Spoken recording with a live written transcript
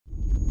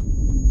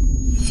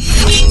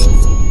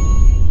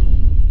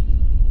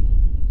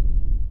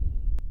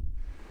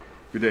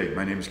Good day,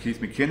 my name is Keith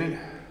Mackinnon.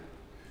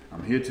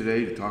 I'm here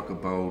today to talk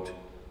about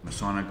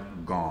Masonic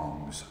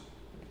gongs.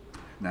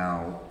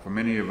 Now, for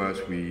many of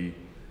us, we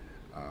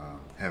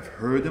have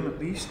heard them at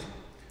least,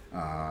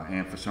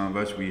 and for some of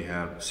us, we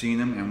have seen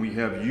them and we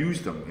have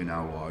used them in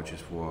our lodges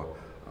for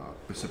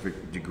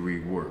specific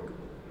degree work.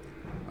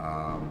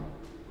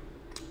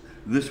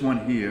 This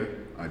one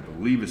here, I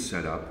believe, is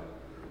set up.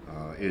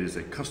 It is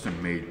a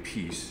custom-made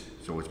piece,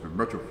 so it's been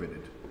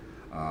retrofitted.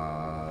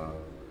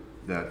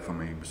 That from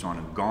a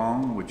Masonic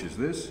gong, which is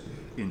this,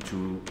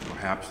 into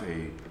perhaps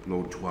a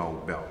low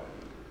 12 bell.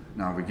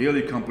 Now,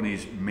 regalia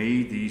companies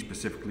made these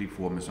specifically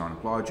for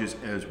Masonic lodges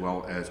as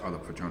well as other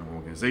fraternal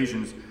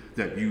organizations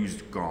that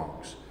used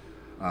gongs.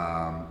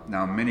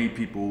 Now, many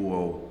people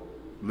will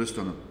list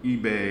on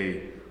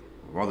eBay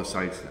or other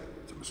sites that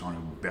it's a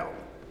Masonic bell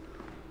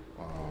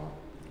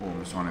or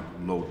Masonic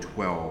low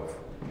 12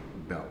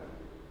 bell.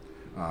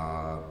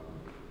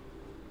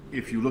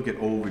 If you look at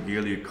old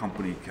regalia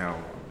company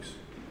catalogs,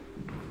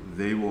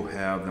 they will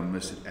have them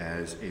listed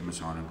as a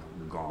Masonic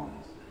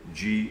gong,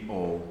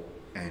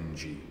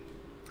 G-O-N-G.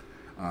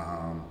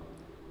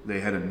 They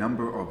had a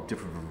number of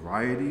different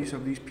varieties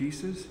of these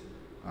pieces.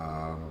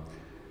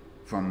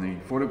 From the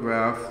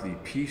photograph, the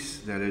piece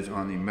that is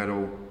on the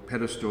metal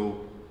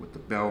pedestal with the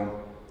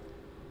bell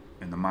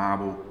and the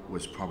marble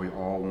was probably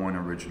all one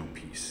original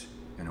piece.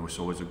 And it was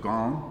so it was a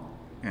gong,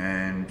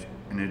 and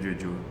an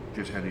individual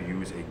just had to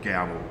use a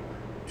gavel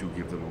to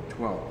give the low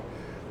 12.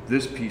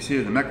 This piece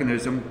here, the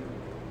mechanism,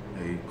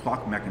 a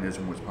clock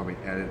mechanism, was probably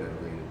added at a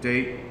later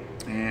date,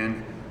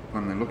 and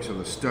from the looks of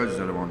the studs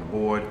that are on the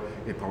board,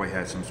 it probably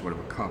had some sort of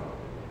a cover.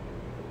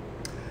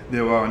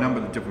 There are a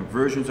number of different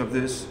versions of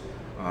this.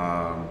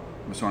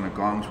 Masonic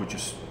gongs, which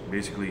just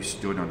basically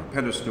stood on a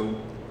pedestal.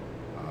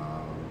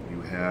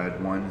 You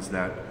had ones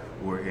that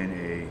were in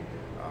a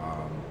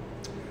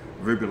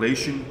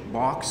reverbation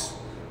box,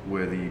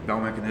 where the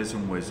bell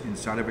mechanism was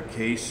inside of a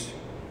case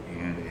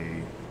and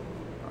a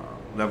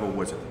level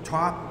was at the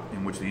top,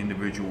 in which the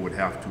individual would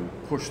have to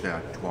push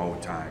that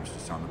 12 times to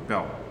sound the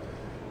bell.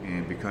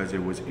 And because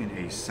it was in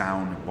a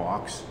sound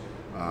box,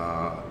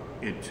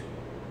 it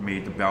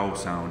made the bell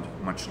sound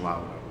much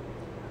louder.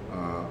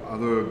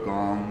 Other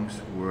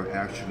gongs were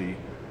actually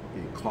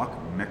a clock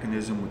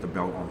mechanism with the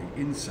bell on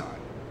the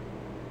inside.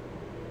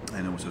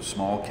 And it was a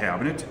small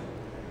cabinet.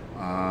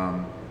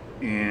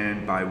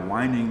 And by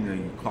winding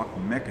the clock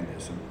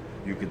mechanism,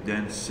 you could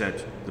then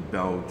set the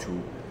bell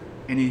to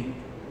any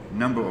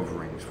number of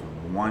rings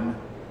from 1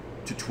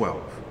 to 12.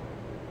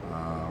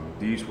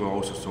 These were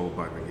also sold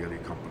by regalia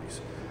companies.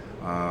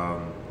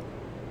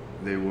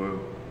 They were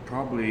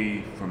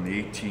probably from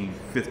the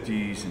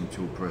 1850s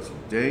until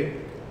present day.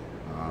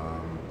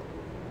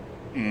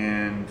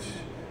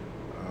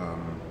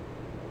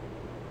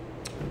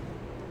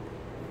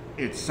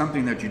 It's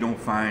something that you don't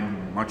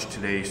find much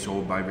today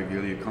sold by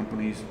regalia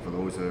companies, for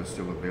those that are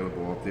still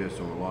available out there,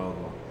 so a lot of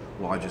the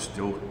lodges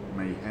still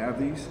may have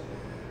these.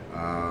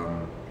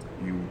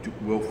 You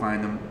will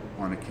find them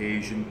on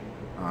occasion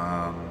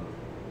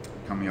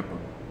coming up on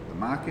the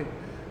market,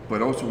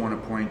 but also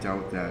want to point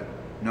out that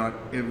not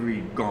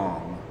every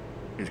gong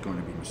is going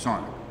to be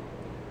Masonic.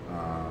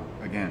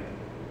 Again,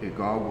 it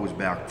all goes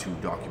back to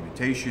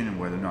documentation and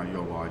whether or not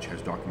your lodge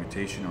has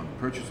documentation on the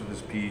purchase of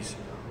this piece,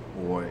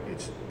 or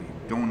it's being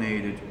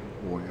donated,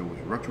 or it was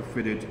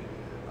retrofitted.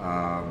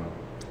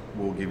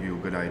 Will give you a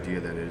good idea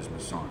that it is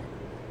Masonic.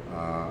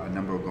 A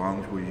number of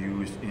gongs were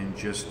used in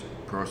just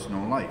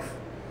personal life.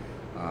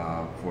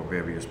 For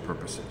various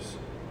purposes,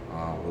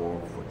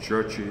 or for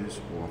churches,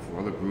 or for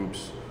other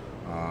groups,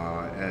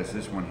 as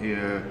this one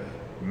here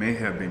may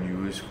have been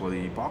used for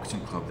the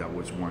boxing club that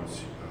was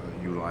once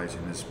utilized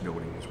in this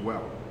building as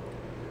well.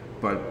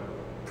 But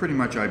pretty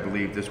much I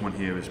believe this one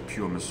here is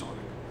pure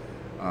Masonic.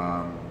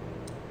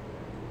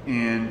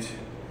 And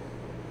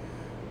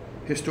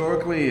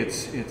historically,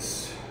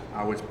 it's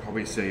I would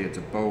probably say it's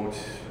about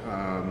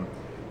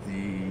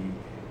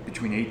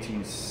between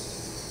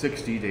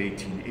 1860 to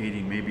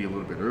 1880, maybe a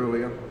little bit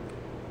earlier.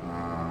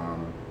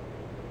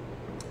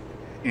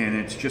 And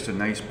it's just a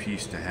nice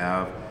piece to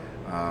have.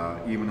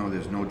 Even though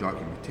there's no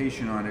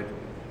documentation on it,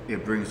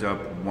 it brings up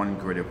one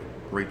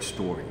great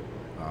story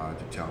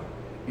to tell.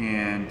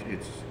 And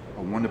it's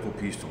a wonderful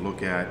piece to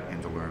look at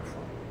and to learn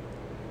from.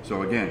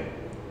 So again,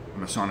 a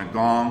Masonic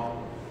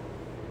gong,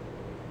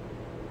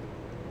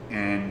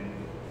 and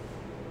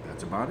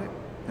that's about it.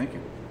 Thank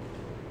you.